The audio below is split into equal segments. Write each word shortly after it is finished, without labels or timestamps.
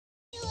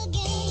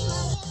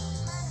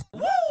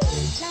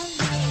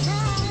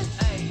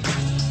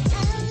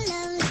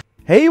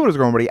Hey, what is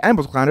going on, everybody? I'm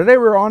Clown. Today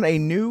we're on a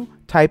new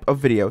type of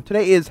video.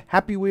 Today is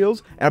Happy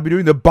Wheels, and I'll be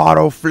doing the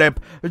bottle flip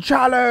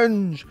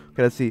challenge.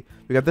 Okay, let's see.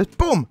 We got this.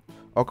 Boom!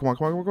 Oh, come on,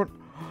 come on, come on.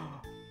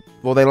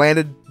 Well, they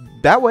landed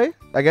that way.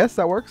 I guess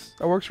that works.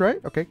 That works,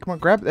 right? Okay, come on,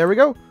 grab it. There we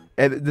go.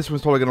 And this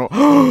one's totally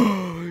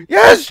gonna...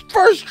 Yes!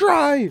 First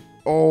try!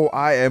 Oh,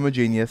 I am a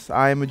genius.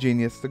 I am a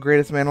genius. The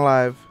greatest man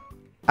alive.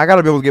 I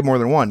gotta be able to get more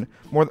than one.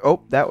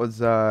 Oh, that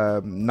was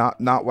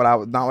not what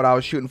I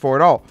was shooting for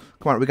at all.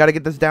 Come on, we gotta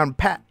get this down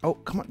pat. Oh,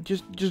 come on,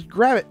 just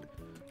grab it.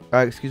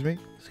 Excuse me.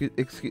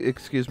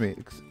 Excuse me.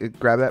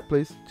 Grab that,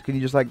 please. Can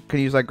you just like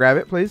grab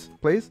it, please?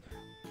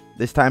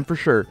 This time for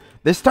sure.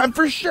 This time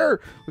for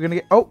sure. We're gonna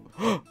get. Oh,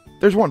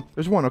 there's one.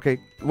 There's one. Okay,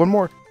 one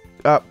more.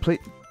 Please.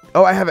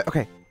 Oh, I have it.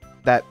 Okay.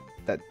 That.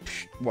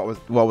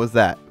 What was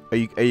that? Are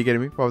you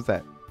kidding me? What was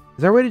that?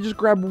 Is there a way to just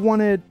grab one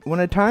at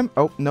a time?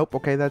 Oh, nope.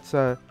 Okay, that's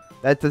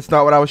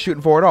not what I was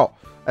shooting for at all.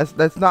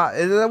 That's not.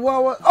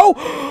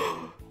 Oh,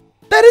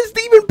 that is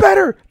even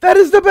better. That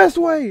is the best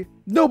way.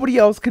 Nobody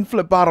else can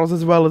flip bottles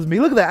as well as me.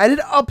 Look at that. I did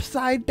it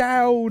upside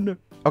down.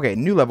 Okay,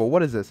 new level.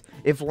 What is this?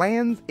 If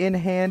lands in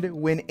hand,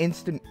 win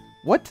instant.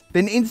 What?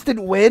 Then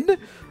instant win?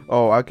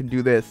 Oh, I can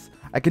do this.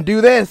 I can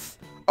do this.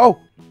 Oh,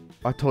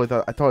 I totally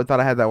thought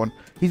I had that one.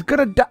 He's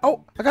gonna die.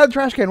 Oh, I got a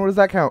trash can. What does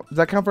that count? Does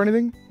that count for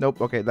anything?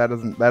 Nope. Okay, that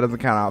doesn't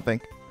count. I don't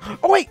think.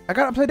 Oh wait, I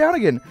got it upside down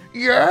again.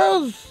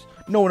 Yes.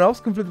 No one else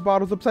can flip the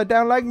bottles upside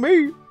down like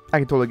me. I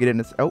can totally get in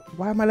this. Oh,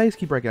 why my legs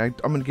keep breaking? I'm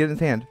gonna get in his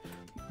hand.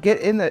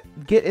 Get in the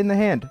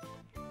hand.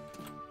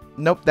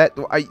 Nope.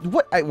 Well, I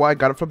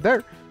got it from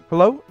there.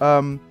 Hello.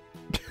 That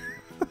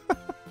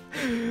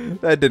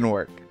didn't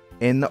work.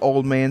 In the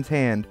old man's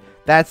hand.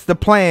 That's the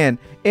plan.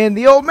 In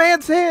the old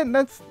man's hand.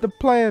 That's the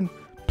plan.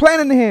 Plan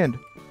in the hand.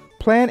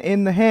 Plan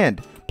in the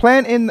hand.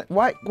 Plan in.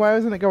 Why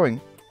isn't it going?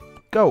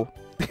 Go.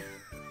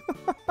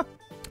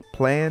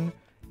 Plan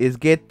is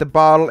get the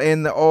bottle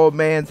in the old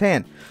man's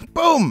hand.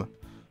 Boom.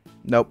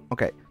 Nope.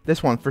 Okay.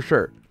 This one for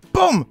sure.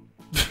 Boom.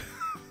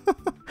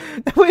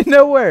 That went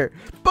nowhere.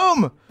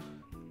 Boom.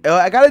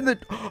 I got in the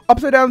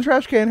upside down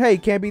trash can. Hey,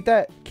 can't beat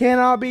that.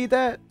 Cannot beat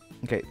that.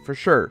 Okay, for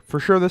sure. For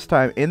sure this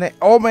time. In the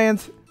old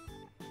man's.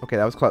 Okay,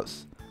 that was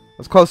close. That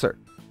was closer.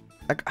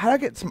 How do I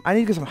get some? I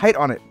need to get some height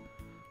on it.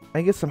 I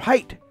need to get some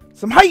height.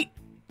 Some height.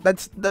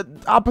 That's the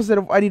opposite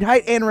of. I need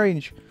height and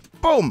range.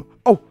 Boom.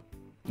 Oh.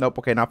 Nope.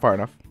 Okay, not far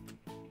enough.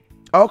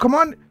 Oh, come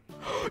on.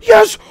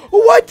 Yes.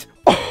 What?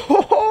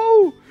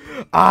 Oh.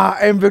 I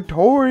am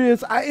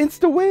victorious. I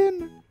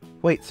insta-win.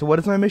 Wait, so what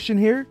is my mission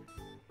here?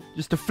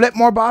 Just to flip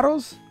more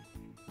bottles?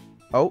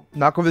 Oh,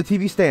 knock over the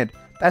TV stand.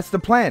 That's the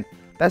plan.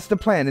 That's the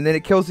plan. And then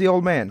it kills the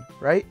old man,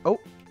 right? Oh,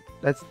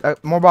 that's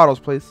more bottles,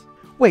 please.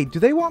 Wait, do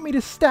they want me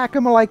to stack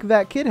them like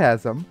that kid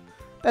has them?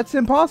 That's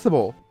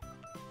impossible.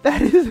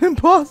 That is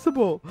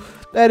impossible.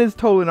 That is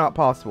totally not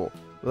possible.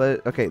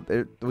 Okay,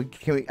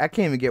 I can't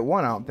even get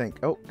one. I don't think.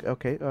 Oh,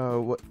 okay.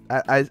 What?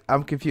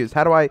 I'm confused.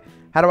 How do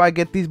I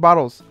get these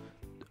bottles?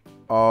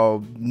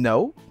 Oh,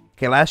 no.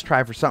 Okay, last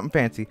try for something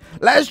fancy.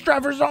 Last try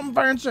for something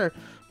fancy.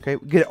 Okay,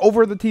 get it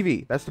over the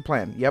TV. That's the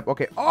plan. Yep.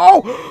 Okay.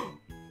 Oh,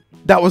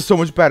 that was so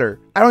much better.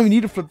 I don't even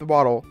need to flip the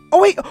bottle. Oh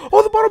wait.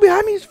 Oh, the bottle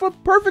behind me is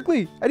flipped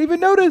perfectly. I didn't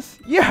even notice.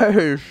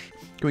 Yes.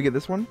 Can we get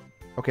this one?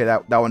 Okay,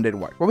 that one didn't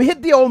work. Well, we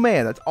hit the old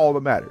man. That's all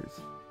that matters.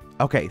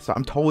 Okay, so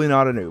I'm totally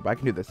not a noob. I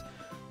can do this.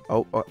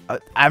 Oh,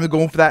 I'm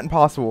going for that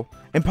impossible.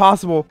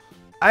 Impossible.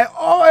 I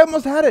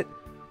almost had it.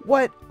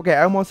 What? Okay,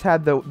 I almost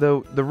had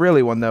the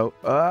really one though.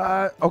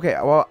 Okay.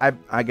 Well,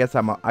 I guess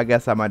I'm a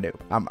noob.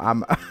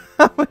 I'm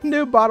a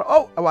new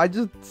bottle. Oh, I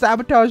just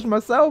sabotaged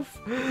myself.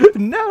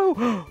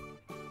 No.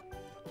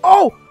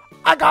 Oh,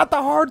 I got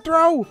the hard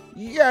throw.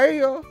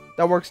 Yeah.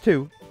 That works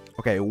too.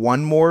 Okay,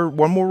 one more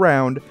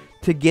round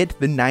to get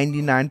the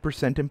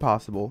 99%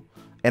 impossible,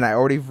 and I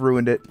already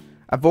ruined it.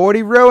 I've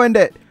already ruined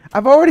it.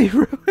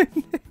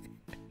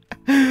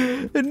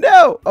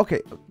 No.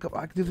 Okay.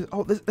 I can do this.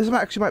 Oh, this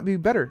actually might be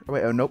better. Oh,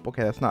 wait. Oh, nope.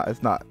 Okay, that's not.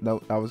 It's not. No,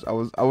 I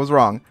was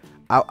wrong.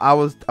 I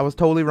was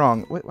totally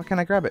wrong. Wait, why can't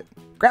I grab it?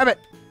 Grab it.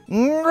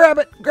 Grab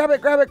it. Grab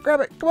it. Grab it.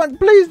 Grab it. Come on,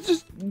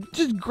 please.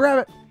 Just grab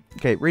it.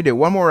 Okay, redo.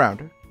 One more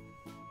round.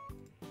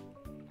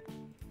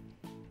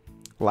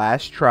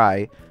 Last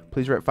try.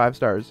 Please rate 5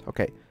 stars.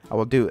 Okay, I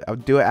will do it. I'll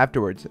do it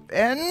afterwards.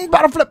 And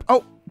bottle flip.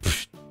 Oh,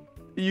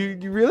 you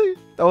really?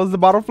 That was the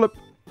bottle flip.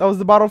 That was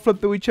the bottle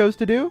flip that we chose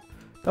to do.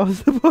 That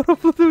was the bottle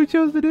flip that we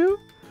chose to do.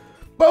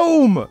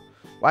 Boom! Well,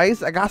 I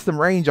guess I got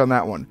some range on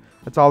that one.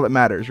 That's all that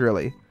matters,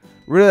 really.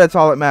 Really, that's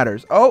all that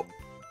matters. Oh!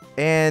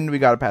 And we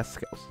gotta pass the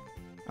skills.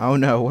 Oh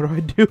no, what do I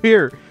do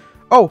here?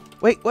 Oh,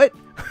 wait, what?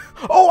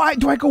 Oh,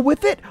 do I go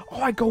with it?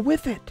 Oh, I go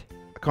with it.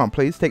 Come on,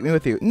 please, take me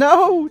with you.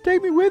 No,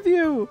 take me with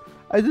you.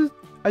 I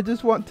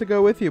just want to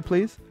go with you,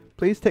 please.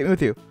 Please take me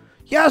with you.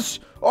 Yes!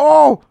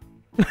 Oh!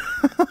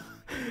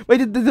 Wait,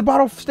 did the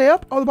bottle stay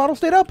up? Oh, the bottle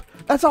stayed up.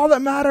 That's all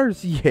that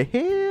matters.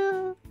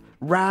 Yeah.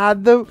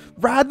 Ride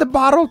the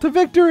bottle to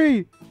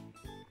victory.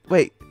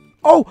 Wait.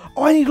 Oh,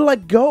 I need to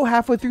let go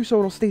halfway through so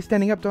it'll stay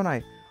standing up, don't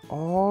I?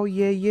 Oh,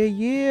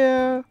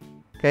 yeah.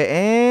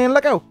 Okay, and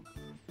let go.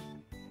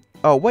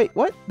 Oh, wait,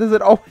 what? Does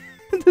it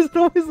always Does it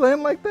always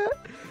land like that?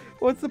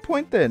 What's the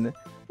point then?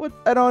 What?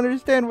 I don't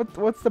understand.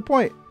 What's the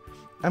point?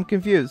 I'm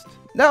confused.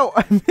 No,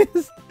 I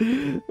missed.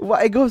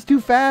 Why? It goes too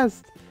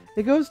fast.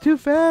 It goes too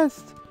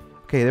fast.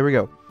 Okay, there we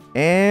go.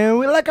 And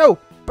we let go.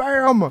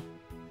 Bam.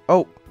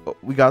 Oh,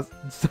 we got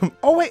some.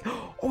 Oh wait.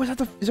 Oh, is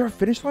there a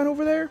finish line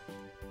over there?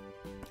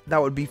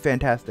 That would be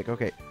fantastic.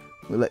 Okay,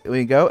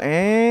 we go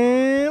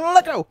and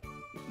let go.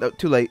 No,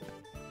 too late.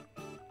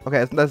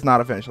 Okay, that's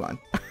not a finish line.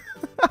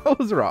 I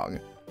was wrong.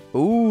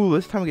 Ooh,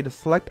 this time we get to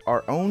select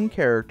our own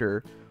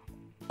character.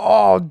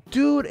 Oh,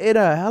 dude, in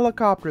a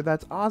helicopter.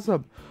 That's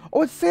awesome.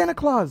 Oh, it's Santa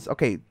Claus.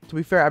 Okay, to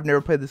be fair, I've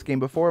never played this game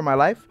before in my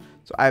life,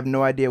 so I have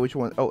no idea which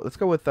one. Oh, let's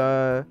go with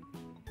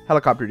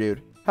helicopter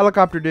dude.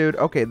 Helicopter dude.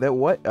 Okay, that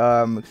what?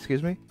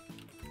 Excuse me.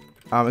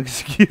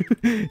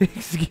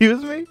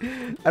 Excuse me.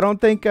 I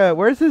don't think.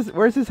 Where's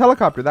his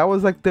helicopter? That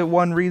was like the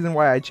one reason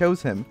why I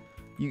chose him.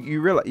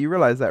 You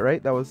realize that,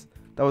 right? That was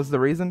the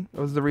reason.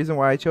 That was the reason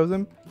why I chose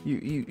him.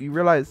 You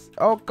realize?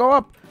 Oh, go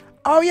up.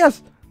 Oh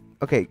yes.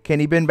 Okay, can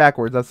he bend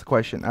backwards? That's the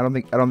question. I don't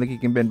think he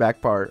can bend back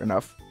far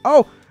enough.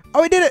 Oh,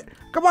 he did it.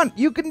 Come on,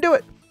 you can do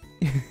it.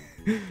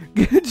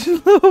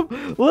 Just a little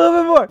bit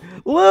more.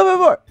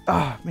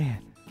 Oh man,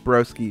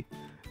 broski.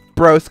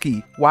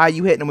 Why are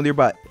you hitting him with your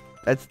butt?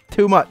 That's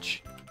too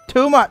much.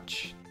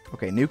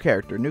 Okay, new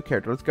character.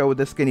 Let's go with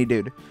this skinny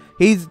dude.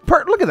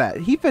 Look at that.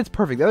 He fits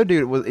perfect. The other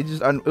dude it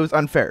was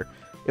unfair.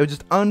 It was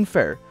just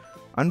unfair.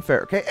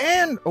 Okay,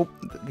 and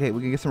okay,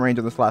 we can get some range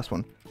on this last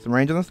one.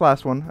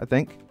 I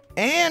think.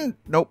 And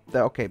nope.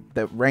 Okay,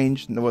 the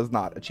range was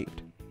not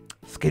achieved.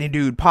 Skinny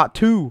dude, part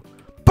 2.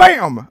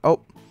 Bam! Oh,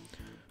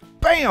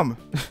 bam!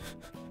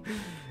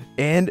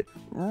 And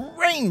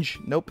range.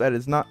 Nope, that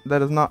is not.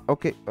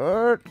 Okay.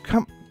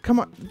 Come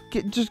on,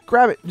 just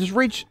grab it. Just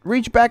reach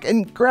back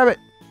and grab it.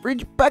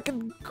 Please,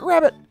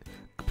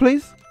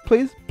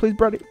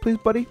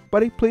 buddy.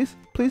 Please.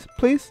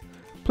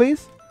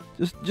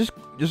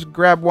 Just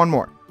grab one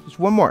more. Just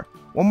one more.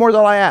 One more is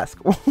all I ask.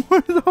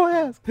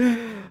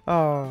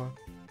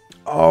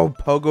 Oh,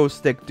 pogo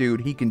stick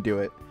dude, he can do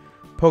it.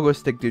 Pogo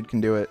stick dude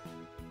can do it.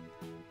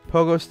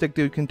 Pogo stick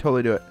dude can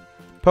totally do it.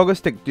 Pogo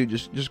stick dude,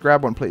 just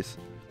grab one, please.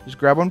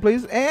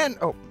 And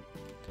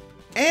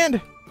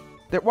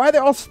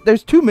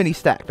there's too many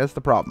stacked. That's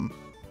the problem.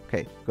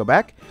 Okay, go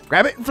back,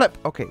 grab it and flip.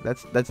 Okay,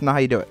 that's not how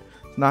you do it.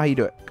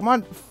 Come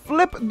on,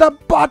 flip the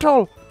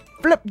bottle.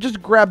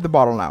 Just grab the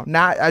bottle now.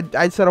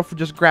 I'd settle for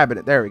just grabbing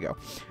it. There we go.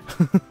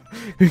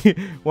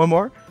 One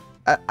more.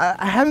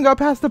 I haven't got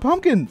past the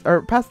pumpkin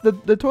or past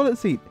the toilet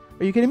seat.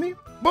 Are you kidding me?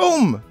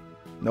 Boom.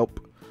 Nope.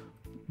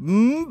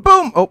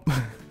 Boom. Oh,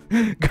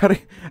 you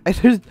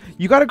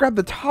gotta grab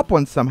the top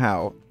one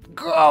somehow.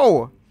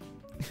 Go.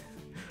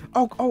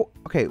 Oh.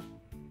 Okay.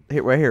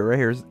 Right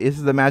here. This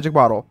is the magic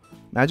bottle.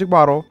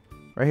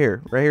 Right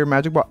here.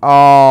 Magic bottle.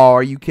 Oh,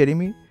 are you kidding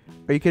me?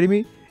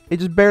 It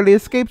just barely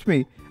escaped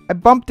me. I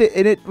bumped it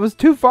and it was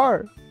too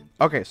far.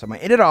 Okay, so I'm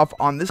gonna end it off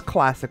on this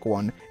classic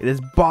one. It is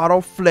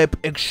Bottle Flip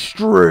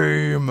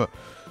Extreme.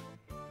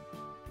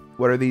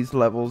 What are these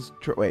levels?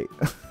 Wait.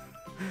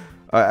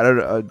 I don't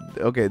know.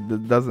 Okay,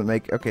 that doesn't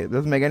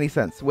make any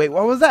sense. Wait,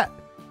 what was that?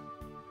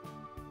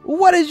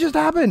 What has just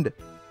happened?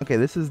 Okay,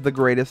 this is the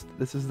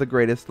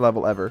greatest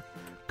level ever.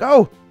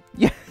 Go.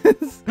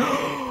 Yes.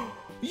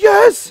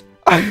 Yes.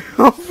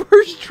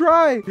 First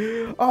try.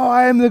 Oh,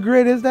 I am the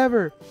greatest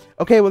ever.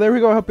 Okay, well, there we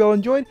go. I hope y'all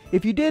enjoyed.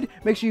 If you did,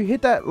 make sure you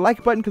hit that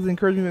like button because it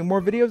encourages me to make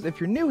more videos. If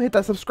you're new, hit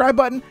that subscribe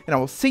button, and I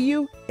will see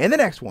you in the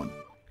next one.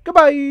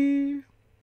 Goodbye.